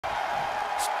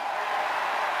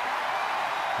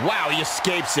Wow, he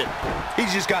escapes it.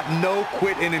 He's just got no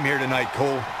quit in him here tonight,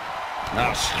 Cole.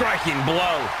 A striking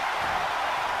blow.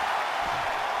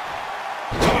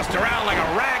 Tossed around like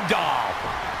a rag doll.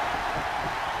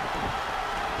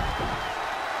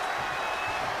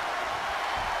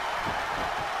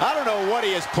 I don't know what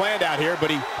he has planned out here, but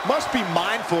he must be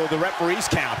mindful of the referee's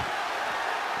count.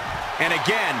 And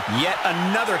again, yet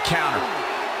another counter.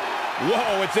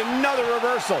 Whoa, it's another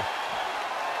reversal.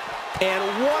 And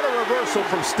what a reversal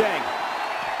from Sting.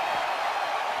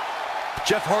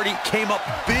 Jeff Hardy came up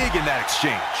big in that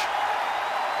exchange.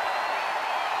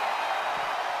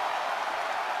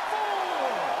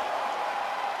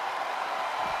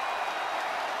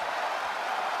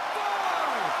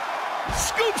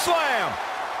 Scoop slam.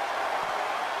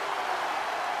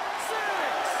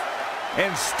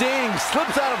 And Sting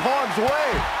slips out of harm's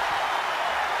way.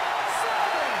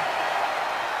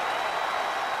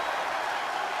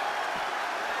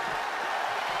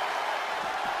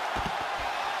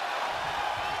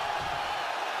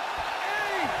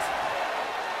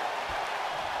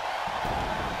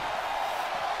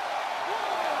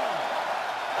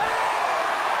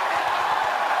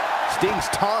 Sting's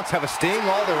taunts have a sting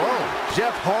all their own.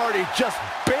 Jeff Hardy just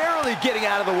barely getting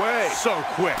out of the way. So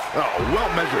quick. Oh,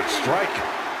 well-measured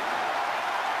strike.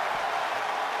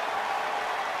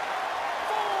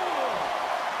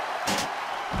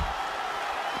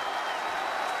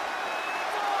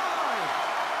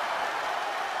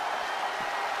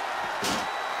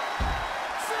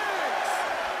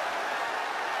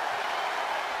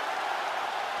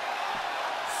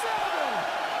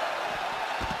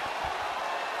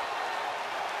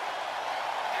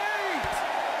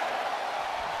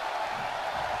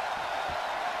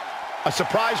 A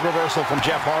surprise reversal from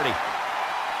Jeff Hardy.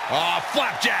 Oh,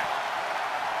 flapjack.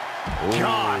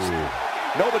 Gosh.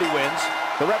 Nobody wins.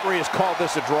 The referee has called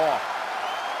this a draw.